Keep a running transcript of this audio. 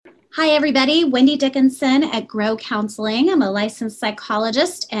Hi, everybody. Wendy Dickinson at Grow Counseling. I'm a licensed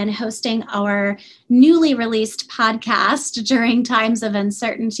psychologist and hosting our newly released podcast during times of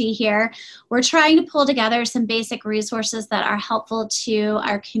uncertainty here. We're trying to pull together some basic resources that are helpful to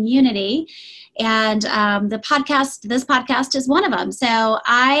our community. And this podcast is one of them. So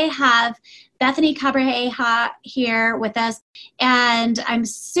I have Bethany Cabraja here with us, and I'm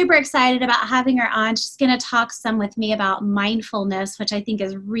super excited about having her on. She's going to talk some with me about mindfulness, which I think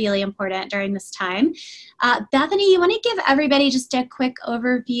is really important during this time. Bethany, you want to give everybody just a quick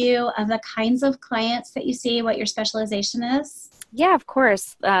overview of the kinds of clients that you see, what your specialization is? Yeah, of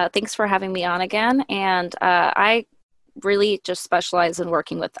course. Thanks for having me on again. And I really just specialize in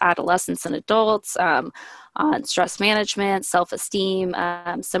working with adolescents and adults on stress management, self-esteem,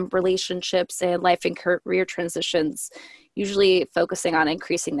 some relationships and life and career transitions, usually focusing on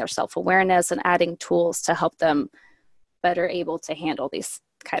increasing their self-awareness and adding tools to help them better able to handle these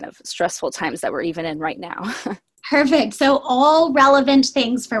kind of stressful times that we're even in right now. Perfect. So all relevant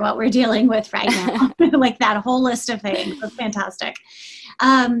things for what we're dealing with right now, like that whole list of things. That's fantastic.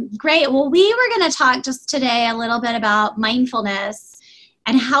 Great. Well, we were going to talk just today a little bit about mindfulness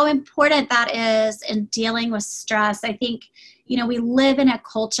and how important that is in dealing with stress. I think, we live in a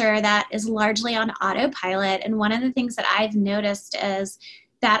culture that is largely on autopilot. And one of the things that I've noticed is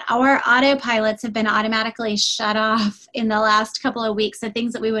that our autopilots have been automatically shut off in the last couple of weeks. The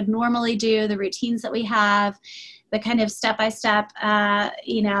things that we would normally do, the routines that we have, the kind of step-by-step,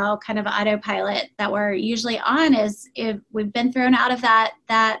 kind of autopilot that we're usually on is if we've been thrown out of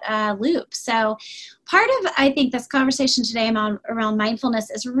that loop. So part of, I think, this conversation today around mindfulness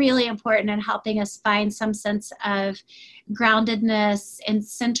is really important in helping us find some sense of groundedness and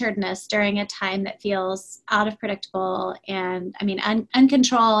centeredness during a time that feels out of predictable and,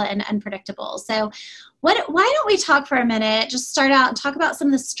 uncontrolled and unpredictable. So why don't we talk for a minute, just start out and talk about some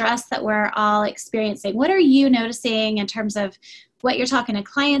of the stress that we're all experiencing. What are you noticing in terms of what you're talking to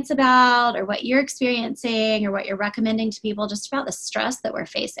clients about or what you're experiencing or what you're recommending to people just about the stress that we're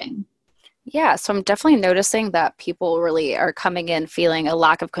facing? Yeah, so I'm definitely noticing that people really are coming in feeling a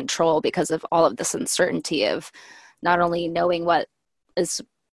lack of control because of all of this uncertainty of not only knowing what is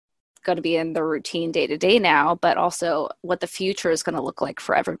going to be in the routine day to day now, but also what the future is going to look like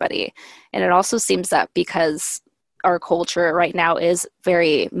for everybody. And it also seems that because our culture right now is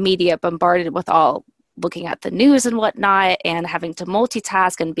very media bombarded with all looking at the news and whatnot and having to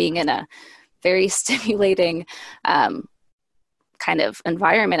multitask and being in a very stimulating kind of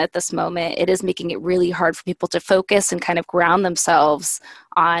environment at this moment, it is making it really hard for people to focus and kind of ground themselves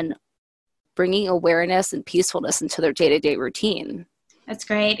on bringing awareness and peacefulness into their day-to-day routine. That's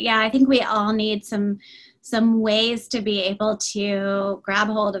great. Yeah, I think we all need some ways to be able to grab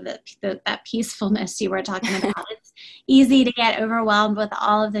hold of that peacefulness you were talking about. It's easy to get overwhelmed with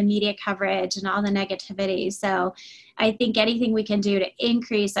all of the media coverage and all the negativity. So I think anything we can do to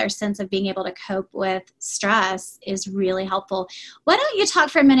increase our sense of being able to cope with stress is really helpful. Why don't you talk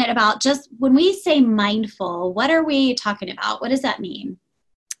for a minute about just when we say mindful, what are we talking about? What does that mean?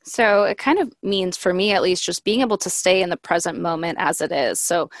 So it kind of means, for me at least, just being able to stay in the present moment as it is.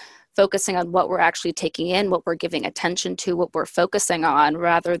 So focusing on what we're actually taking in, what we're giving attention to, what we're focusing on,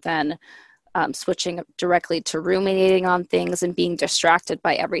 rather than switching directly to ruminating on things and being distracted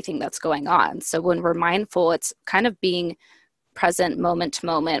by everything that's going on. So when we're mindful, it's kind of being present moment to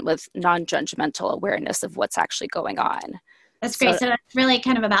moment with non-judgmental awareness of what's actually going on. That's great. So it's really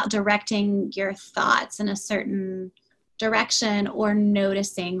kind of about directing your thoughts in a certain direction or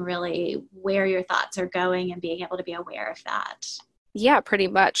noticing really where your thoughts are going and being able to be aware of that. Yeah, pretty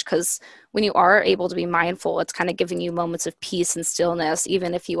much. Because when you are able to be mindful, it's kind of giving you moments of peace and stillness,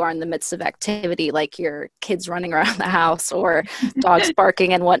 even if you are in the midst of activity, like your kids running around the house or dogs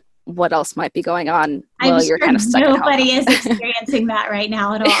barking and what else might be going on while you're kind of stuck at home. Nobody is experiencing that right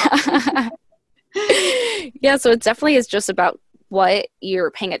now at all. Yeah, so it definitely is just about what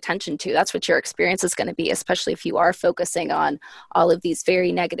you're paying attention to. That's what your experience is going to be, especially if you are focusing on all of these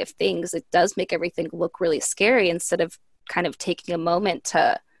very negative things. It does make everything look really scary instead of kind of taking a moment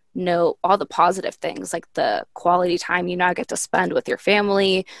to know all the positive things, like the quality time you now get to spend with your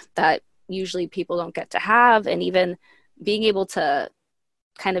family that usually people don't get to have, and even being able to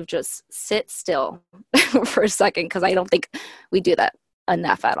kind of just sit still for a second, because I don't think we do that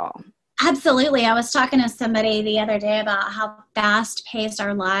enough at all. Absolutely. I was talking to somebody the other day about how fast-paced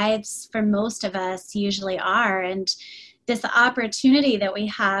our lives for most of us usually are, and this opportunity that we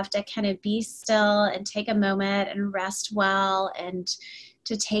have to kind of be still and take a moment and rest well and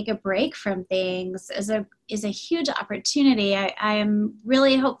to take a break from things is a huge opportunity. I am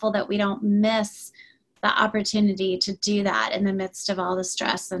really hopeful that we don't miss the opportunity to do that in the midst of all the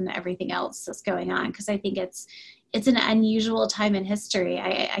stress and everything else that's going on. Because I think it's an unusual time in history.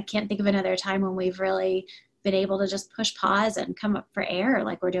 I can't think of another time when we've really been able to just push pause and come up for air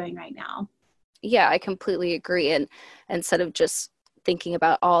like we're doing right now. Yeah, I completely agree. And instead of just thinking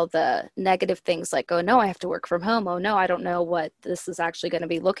about all the negative things like, oh no, I have to work from home. Oh no, I don't know what this is actually going to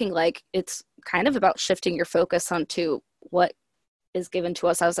be looking like. It's kind of about shifting your focus onto what is given to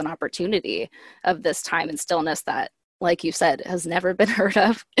us as an opportunity of this time and stillness that, like you said, has never been heard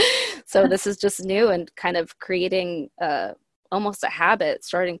of. So this is just new, and kind of creating almost a habit,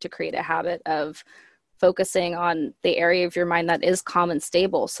 starting to create a habit of focusing on the area of your mind that is calm and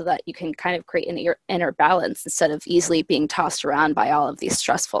stable, so that you can kind of create an inner balance instead of easily being tossed around by all of these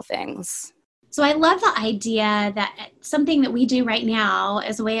stressful things. So I love the idea that something that we do right now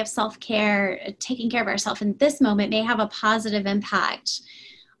as a way of self-care, taking care of ourselves in this moment, may have a positive impact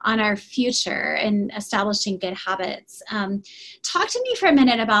on our future and establishing good habits. Talk to me for a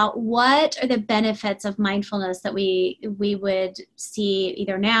minute about what are the benefits of mindfulness that we would see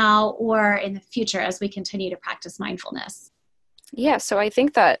either now or in the future as we continue to practice mindfulness. Yeah, so I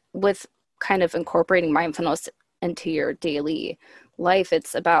think that with kind of incorporating mindfulness into your daily life,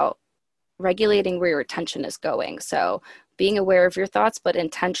 it's about regulating where your attention is going. So being aware of your thoughts, but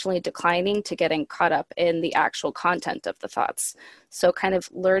intentionally declining to getting caught up in the actual content of the thoughts. So kind of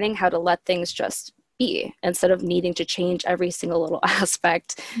learning how to let things just be instead of needing to change every single little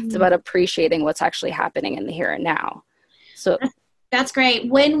aspect. Mm-hmm. It's about appreciating what's actually happening in the here and now. So that's great.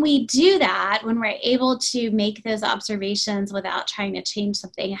 When we do that, when we're able to make those observations without trying to change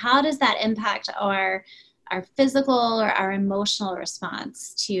something, how does that impact our physical or our emotional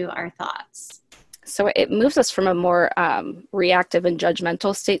response to our thoughts? So it moves us from a more reactive and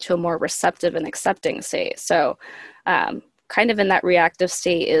judgmental state to a more receptive and accepting state. So kind of in that reactive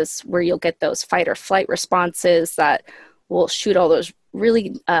state is where you'll get those fight or flight responses that will shoot all those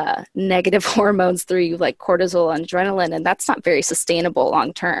really negative hormones through you, like cortisol and adrenaline, and that's not very sustainable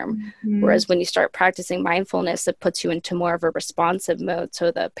long term. Mm-hmm. Whereas when you start practicing mindfulness, it puts you into more of a responsive mode,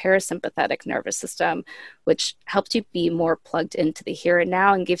 so the parasympathetic nervous system, which helps you be more plugged into the here and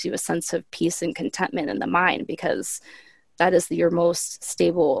now and gives you a sense of peace and contentment in the mind, because that is your most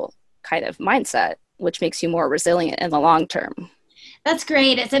stable kind of mindset, which makes you more resilient in the long term. That's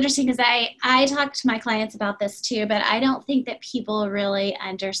great. It's interesting because I talk to my clients about this too, but I don't think that people really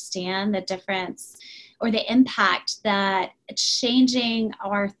understand the difference or the impact that changing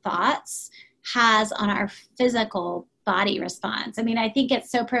our thoughts has on our physical body response. I mean, I think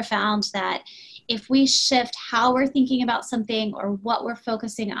it's so profound that if we shift how we're thinking about something or what we're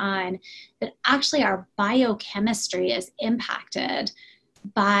focusing on, that actually our biochemistry is impacted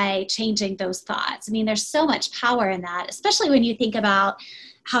by changing those thoughts. I mean, there's so much power in that, especially when you think about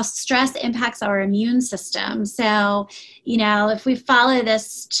how stress impacts our immune system. So, if we follow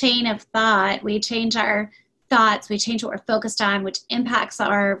this chain of thought, we change our thoughts, we change what we're focused on, which impacts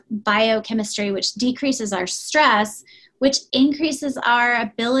our biochemistry, which decreases our stress, which increases our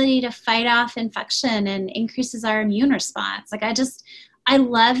ability to fight off infection and increases our immune response. I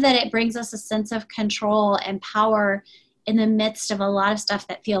love that it brings us a sense of control and power in the midst of a lot of stuff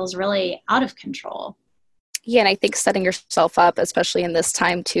that feels really out of control. Yeah, and I think setting yourself up, especially in this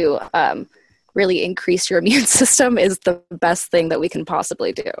time, to really increase your immune system is the best thing that we can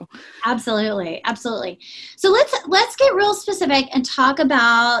possibly do. Absolutely. So let's get real specific and talk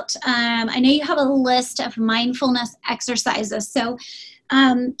about, I know you have a list of mindfulness exercises. So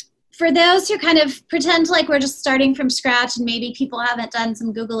for those who kind of pretend like we're just starting from scratch and maybe people haven't done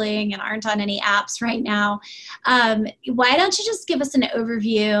some Googling and aren't on any apps right now, why don't you just give us an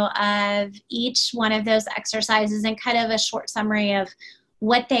overview of each one of those exercises and kind of a short summary of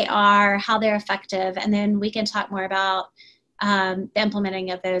what they are, how they're effective, and then we can talk more about the implementing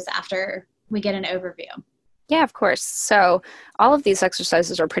of those after we get an overview. Yeah, of course. So all of these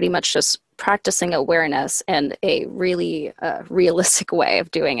exercises are pretty much just practicing awareness in a really realistic way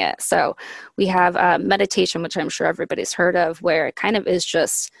of doing it. So we have meditation, which I'm sure everybody's heard of, where it kind of is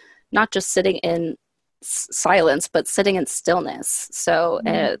just not just sitting in silence, but sitting in stillness. So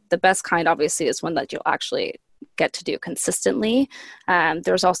the best kind, obviously, is one that you'll actually get to do consistently.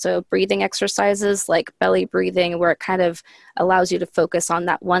 There's also breathing exercises like belly breathing, where it kind of allows you to focus on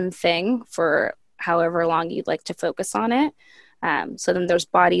that one thing for however long you'd like to focus on it. So then there's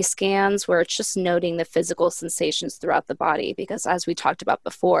body scans, where it's just noting the physical sensations throughout the body, because as we talked about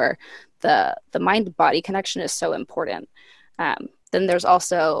before, the mind-body connection is so important. Then there's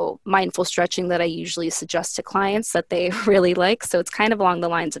also mindful stretching that I usually suggest to clients that they really like. So it's kind of along the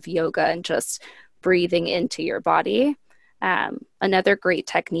lines of yoga and just breathing into your body. Another great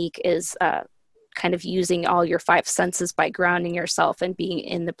technique is kind of using all your five senses by grounding yourself and being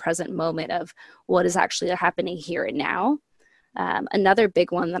in the present moment of what is actually happening here and now. Another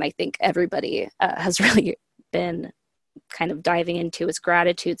big one that I think everybody has really been kind of diving into is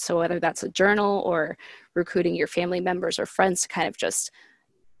gratitude. So whether that's a journal or recruiting your family members or friends to kind of just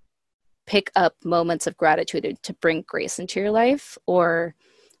pick up moments of gratitude to bring grace into your life. Or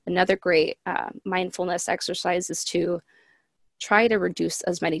another great mindfulness exercise is to try to reduce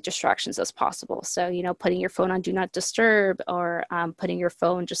as many distractions as possible. So, you know, putting your phone on do not disturb, or putting your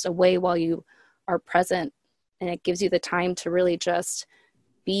phone just away while you are present. And it gives you the time to really just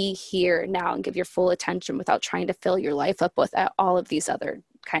be here now and give your full attention without trying to fill your life up with all of these other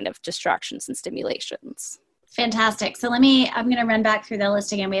kind of distractions and stimulations. Fantastic. So I'm going to run back through the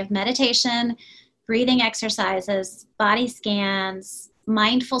list again. We have meditation, breathing exercises, body scans,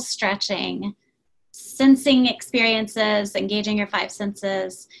 mindful stretching, sensing experiences, engaging your five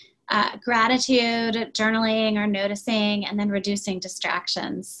senses, gratitude, journaling or noticing, and then reducing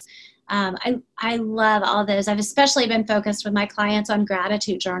distractions. I love all those. I've especially been focused with my clients on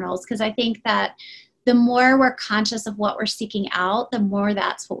gratitude journals, because I think that the more we're conscious of what we're seeking out, the more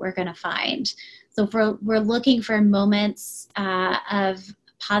that's what we're going to find. So if we're looking for moments of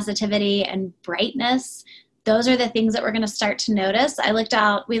positivity and brightness, those are the things that we're going to start to notice. I looked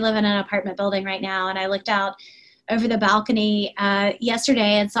out, we live in an apartment building right now, and I looked out over the balcony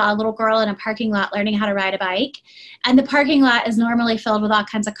yesterday and saw a little girl in a parking lot learning how to ride a bike. And the parking lot is normally filled with all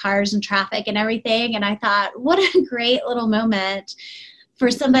kinds of cars and traffic and everything. And I thought, what a great little moment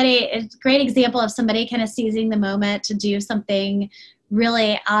for somebody, a great example of somebody kind of seizing the moment to do something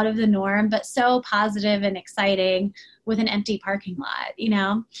really out of the norm, but so positive and exciting with an empty parking lot, you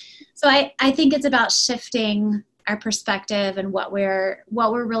know? So I think it's about shifting our perspective and what we're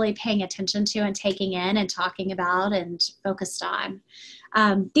really paying attention to and taking in and talking about and focused on.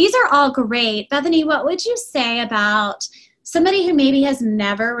 These are all great. Bethany, what would you say about somebody who maybe has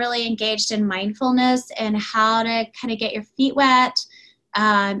never really engaged in mindfulness and how to kind of get your feet wet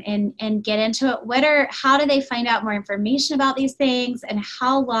and get into it? How do they find out more information about these things, and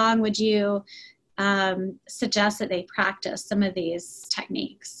how long would you suggest that they practice some of these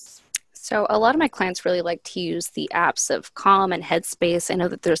techniques? So a lot of my clients really like to use the apps of Calm and Headspace. I know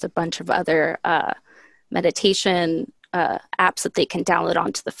that there's a bunch of other meditation apps that they can download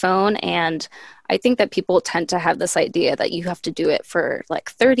onto the phone. And I think that people tend to have this idea that you have to do it for like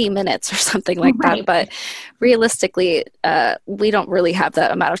 30 minutes or something like that. But realistically, we don't really have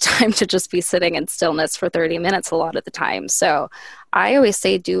that amount of time to just be sitting in stillness for 30 minutes a lot of the time. So I always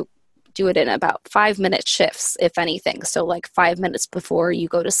say do it in about 5-minute shifts, if anything. So like 5 minutes before you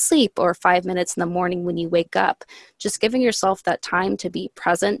go to sleep, or 5 minutes in the morning when you wake up, just giving yourself that time to be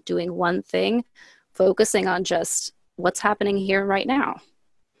present, doing one thing, focusing on just what's happening here right now.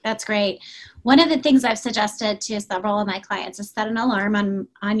 That's great. One of the things I've suggested to several of my clients is set an alarm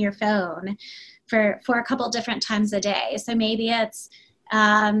on your phone for a couple different times a day. So maybe it's,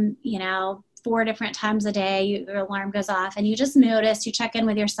 4 different times a day, your alarm goes off and you just notice, you check in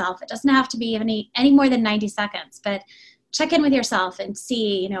with yourself. It doesn't have to be any more than 90 seconds, but check in with yourself and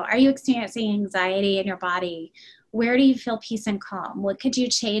see, are you experiencing anxiety in your body? Where do you feel peace and calm? What could you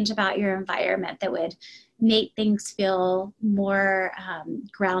change about your environment that would make things feel more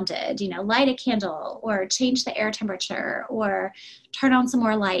grounded? Light a candle, or change the air temperature, or turn on some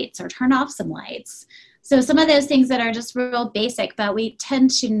more lights, or turn off some lights. So some of those things that are just real basic, but we tend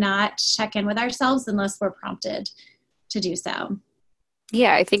to not check in with ourselves unless we're prompted to do so.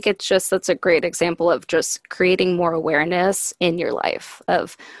 Yeah, I think that's a great example of just creating more awareness in your life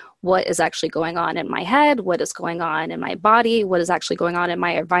of what is actually going on in my head, what is going on in my body, what is actually going on in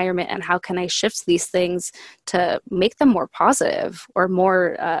my environment, and how can I shift these things to make them more positive or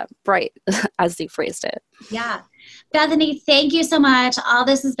more bright, as you phrased it. Yeah. Bethany, thank you so much. All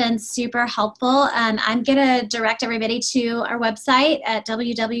this has been super helpful. I'm going to direct everybody to our website at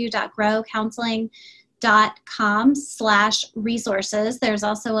www.growcounseling.com/resources. There's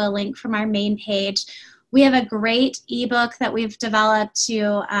also a link from our main page. We have a great ebook that we've developed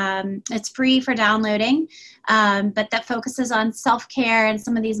it's free for downloading, but that focuses on self-care and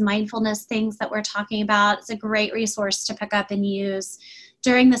some of these mindfulness things that we're talking about. It's a great resource to pick up and use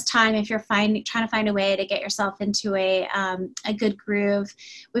during this time if you're trying to find a way to get yourself into a good groove.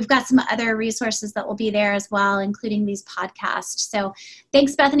 We've got some other resources that will be there as well, including these podcasts. So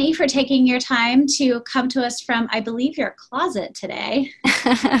thanks, Bethany, for taking your time to come to us from, I believe, your closet today.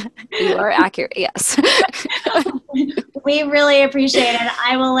 You are accurate, yes. We really appreciate it.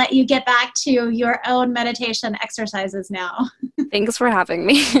 I will let you get back to your own meditation exercises now. Thanks for having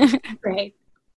me. Great.